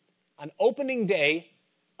did. On opening day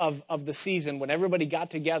of the season, when everybody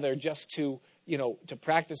got together just to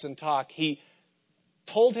practice and talk, he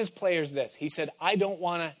told his players this. He said, I don't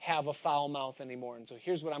want to have a foul mouth anymore, and so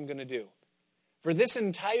here's what I'm going to do. For this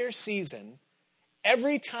entire season,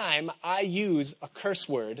 every time I use a curse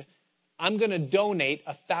word, I'm going to donate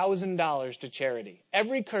 $1,000 to charity.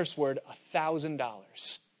 Every curse word,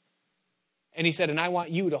 $1,000. And he said, and I want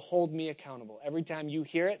you to hold me accountable. Every time you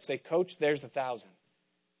hear it, say, Coach, there's 1,000.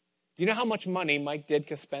 Do you know how much money Mike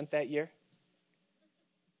Ditka spent that year?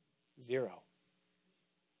 0.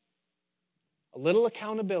 A little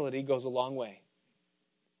accountability goes a long way.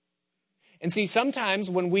 And see, sometimes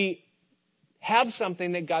when we have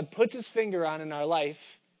something that God puts his finger on in our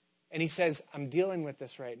life, And he says, I'm dealing with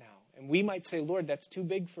this right now. And we might say, Lord, that's too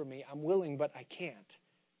big for me. I'm willing, but I can't.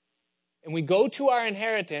 And we go to our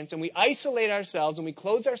inheritance and we isolate ourselves and we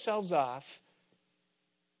close ourselves off.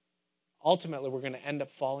 Ultimately, we're going to end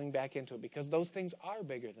up falling back into it because those things are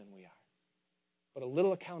bigger than we are. But a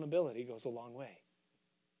little accountability goes a long way.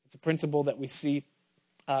 It's a principle that we see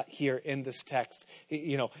here in this text.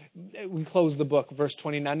 You know, we close the book, verse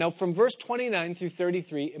 29. Now, from verse 29 through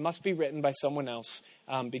 33, it must be written by someone else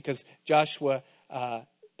because Joshua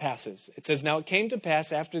passes. It says, Now it came to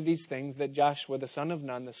pass after these things that Joshua, the son of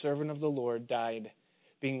Nun, the servant of the Lord, died,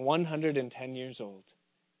 being 110 years old.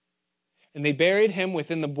 And they buried him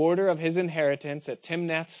within the border of his inheritance at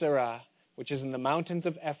Timnath-serah, which is in the mountains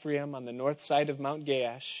of Ephraim on the north side of Mount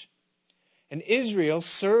Gaash. And Israel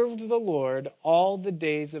served the Lord all the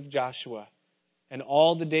days of Joshua and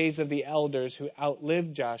all the days of the elders who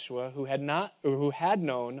outlived Joshua, who had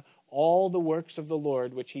known all the works of the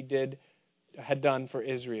Lord which he had done for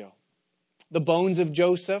Israel. The bones of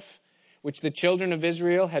Joseph, which the children of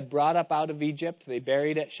Israel had brought up out of Egypt, they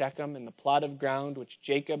buried at Shechem in the plot of ground which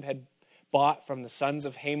Jacob had bought from the sons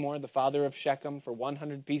of Hamor, the father of Shechem, for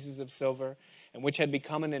 100 pieces of silver, and which had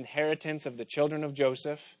become an inheritance of the children of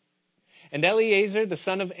Joseph. And Eleazar, the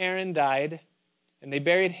son of Aaron, died, and they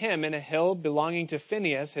buried him in a hill belonging to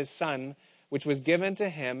Phinehas, his son, which was given to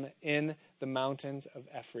him in the mountains of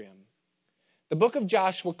Ephraim. The book of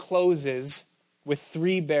Joshua closes with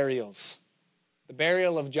 3 burials. The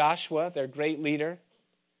burial of Joshua, their great leader.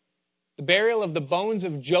 The burial of the bones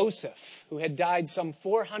of Joseph, who had died some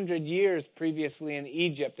 400 years previously in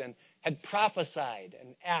Egypt and had prophesied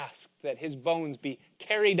and asked that his bones be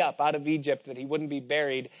carried up out of Egypt, that he wouldn't be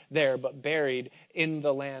buried there, but buried in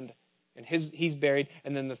the land. And he's buried.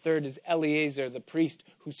 And then the third is Eleazar, the priest,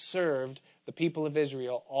 who served the people of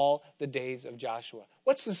Israel all the days of Joshua.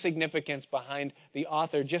 What's the significance behind the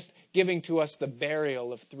author just giving to us the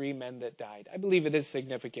burial of 3 men that died? I believe it is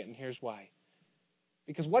significant, and here's why.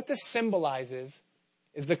 Because what this symbolizes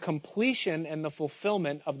is the completion and the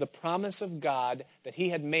fulfillment of the promise of God that he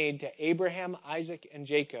had made to Abraham, Isaac, and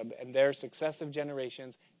Jacob and their successive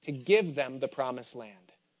generations to give them the promised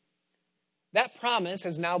land. That promise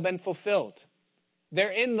has now been fulfilled.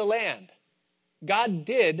 They're in the land. God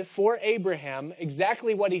did for Abraham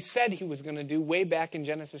exactly what he said he was going to do way back in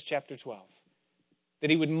Genesis chapter 12. That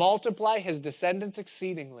he would multiply his descendants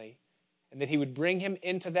exceedingly and that he would bring him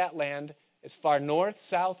into that land as far north,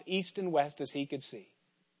 south, east, and west as he could see.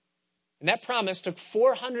 And that promise took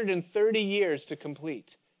 430 years to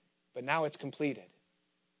complete, but now it's completed.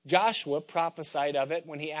 Joshua prophesied of it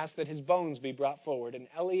when he asked that his bones be brought forward, and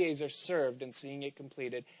Eleazar served in seeing it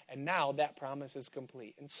completed, and now that promise is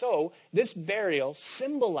complete. And so, this burial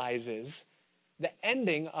symbolizes the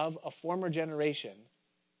ending of a former generation,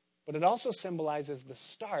 but it also symbolizes the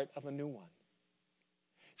start of a new one.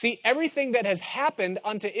 See, everything that has happened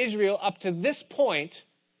unto Israel up to this point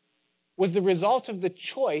was the result of the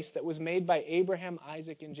choice that was made by Abraham,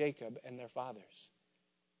 Isaac, and Jacob and their fathers.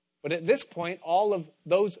 But at this point, all of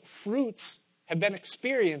those fruits have been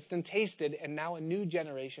experienced and tasted, and now a new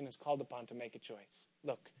generation is called upon to make a choice.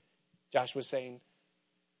 Look, Joshua's saying,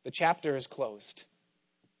 the chapter is closed.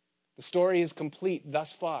 The story is complete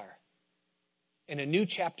thus far, and a new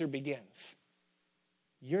chapter begins.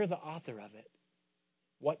 You're the author of it.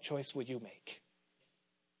 What choice will you make?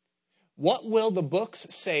 What will the books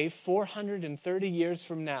say 430 years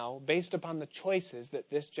from now based upon the choices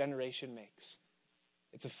that this generation makes?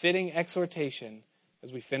 It's a fitting exhortation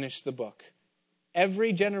as we finish the book.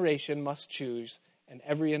 Every generation must choose, and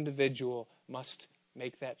every individual must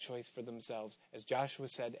make that choice for themselves. As Joshua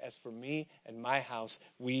said, as for me and my house,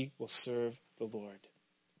 we will serve the Lord.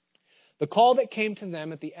 The call that came to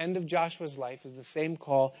them at the end of Joshua's life is the same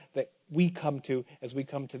call that we come to as we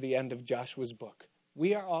come to the end of Joshua's book.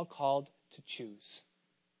 We are all called to choose.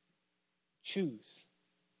 Choose.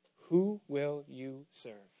 Who will you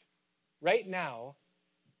serve? Right now,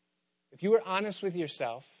 if you were honest with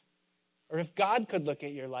yourself, or if God could look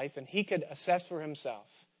at your life and he could assess for himself,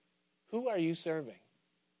 who are you serving?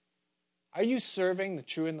 Are you serving the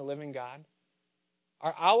true and the living God?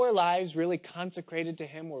 Are our lives really consecrated to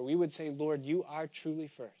him where we would say, Lord, you are truly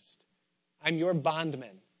first. I'm your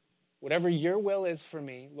bondman. Whatever your will is for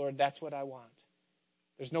me, Lord, that's what I want.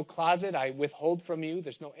 There's no closet I withhold from you.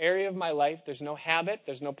 There's no area of my life. There's no habit.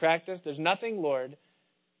 There's no practice. There's nothing, Lord,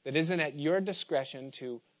 that isn't at your discretion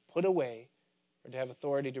to put away or to have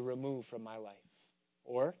authority to remove from my life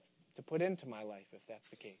or to put into my life if that's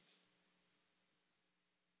the case.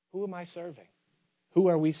 Who am I serving? Who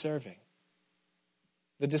are we serving?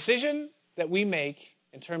 The decision that we make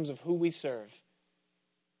in terms of who we serve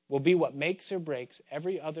will be what makes or breaks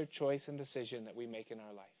every other choice and decision that we make in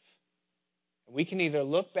our life. And we can either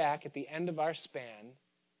look back at the end of our span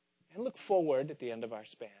and look forward at the end of our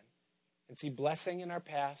span and see blessing in our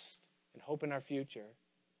past and hope in our future,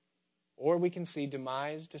 or we can see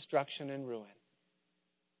demise, destruction, and ruin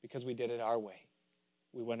because we did it our way.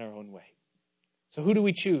 We went our own way. So who do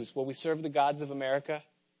we choose? Will we serve the gods of America?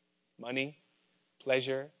 Money,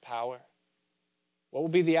 pleasure, power? What will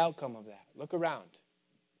be the outcome of that? Look around.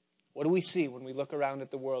 What do we see when we look around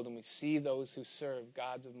at the world and we see those who serve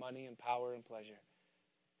gods of money and power and pleasure?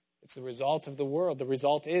 It's the result of the world. The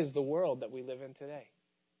result is the world that we live in today.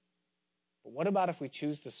 But what about if we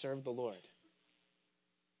choose to serve the Lord?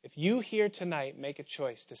 If you here tonight make a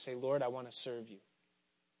choice to say, Lord, I want to serve you.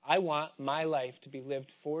 I want my life to be lived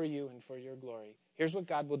for you and for your glory. Here's what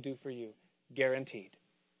God will do for you, guaranteed.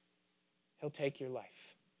 He'll take your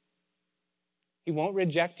life. He won't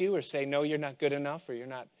reject you or say, no, you're not good enough, or you're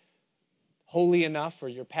not holy enough, or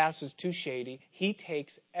your past is too shady. He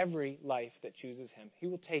takes every life that chooses him. He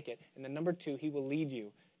will take it. And then number 2, he will lead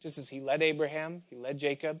you. Just as he led Abraham, he led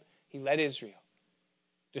Jacob, he led Israel.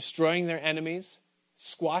 Destroying their enemies,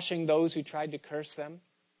 squashing those who tried to curse them,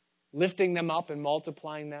 lifting them up and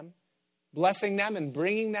multiplying them, blessing them and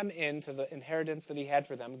bringing them into the inheritance that he had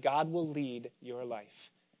for them. God will lead your life.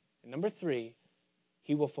 And number 3,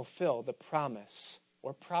 he will fulfill the promise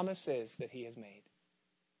or promises that he has made.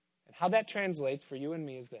 And how that translates for you and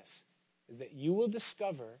me is this, is that you will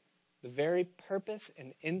discover the very purpose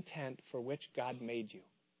and intent for which God made you.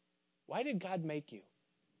 Why did God make you?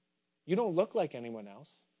 You don't look like anyone else.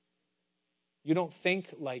 You don't think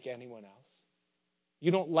like anyone else. You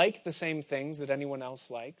don't like the same things that anyone else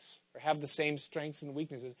likes or have the same strengths and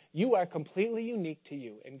weaknesses. You are completely unique to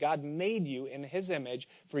you, and God made you in his image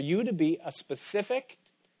for you to be a specific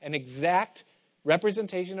and exact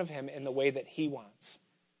representation of him in the way that he wants.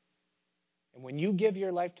 And when you give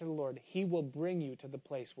your life to the Lord, he will bring you to the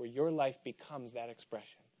place where your life becomes that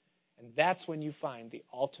expression. And that's when you find the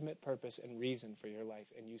ultimate purpose and reason for your life,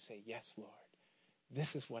 and you say, yes, Lord,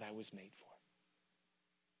 this is what I was made for.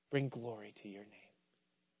 Bring glory to your name.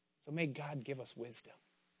 So may God give us wisdom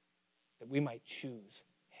that we might choose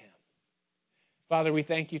him. Father, we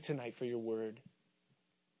thank you tonight for your word.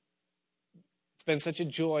 It's been such a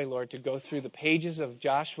joy, Lord, to go through the pages of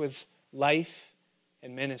Joshua's life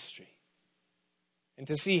and ministry and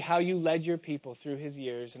to see how you led your people through his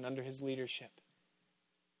years and under his leadership,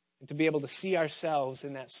 and to be able to see ourselves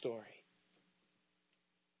in that story.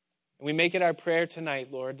 And we make it our prayer tonight,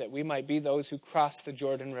 Lord, that we might be those who cross the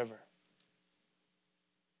Jordan River,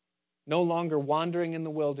 no longer wandering in the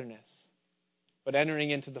wilderness, but entering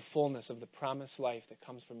into the fullness of the promised life that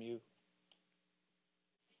comes from you.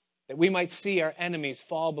 That we might see our enemies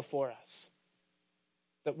fall before us,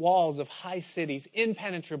 that walls of high cities,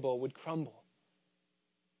 impenetrable, would crumble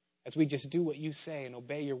as we just do what you say and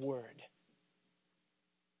obey your word.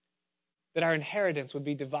 That our inheritance would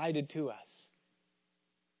be divided to us,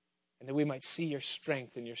 and that we might see your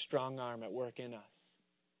strength and your strong arm at work in us.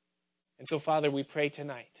 And so, Father, we pray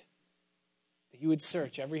tonight that you would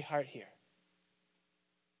search every heart here.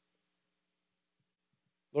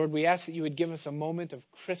 Lord, we ask that you would give us a moment of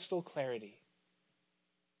crystal clarity,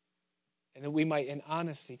 and that we might in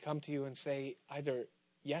honesty come to you and say either,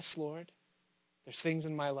 yes, Lord, there's things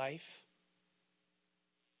in my life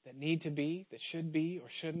that need to be, that should be or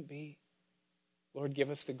shouldn't be. Lord, give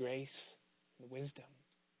us the grace and the wisdom.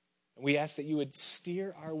 And we ask that you would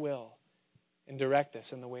steer our will and direct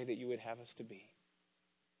us in the way that you would have us to be.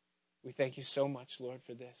 We thank you so much, Lord,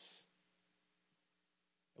 for this.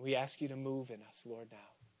 And we ask you to move in us, Lord, now.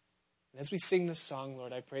 And as we sing this song,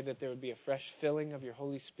 Lord, I pray that there would be a fresh filling of your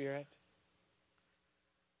Holy Spirit,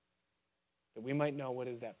 that we might know what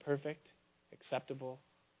is that perfect, acceptable,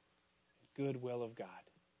 and good will of God.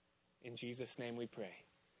 In Jesus' name we pray.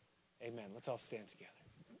 Amen. Let's all stand together.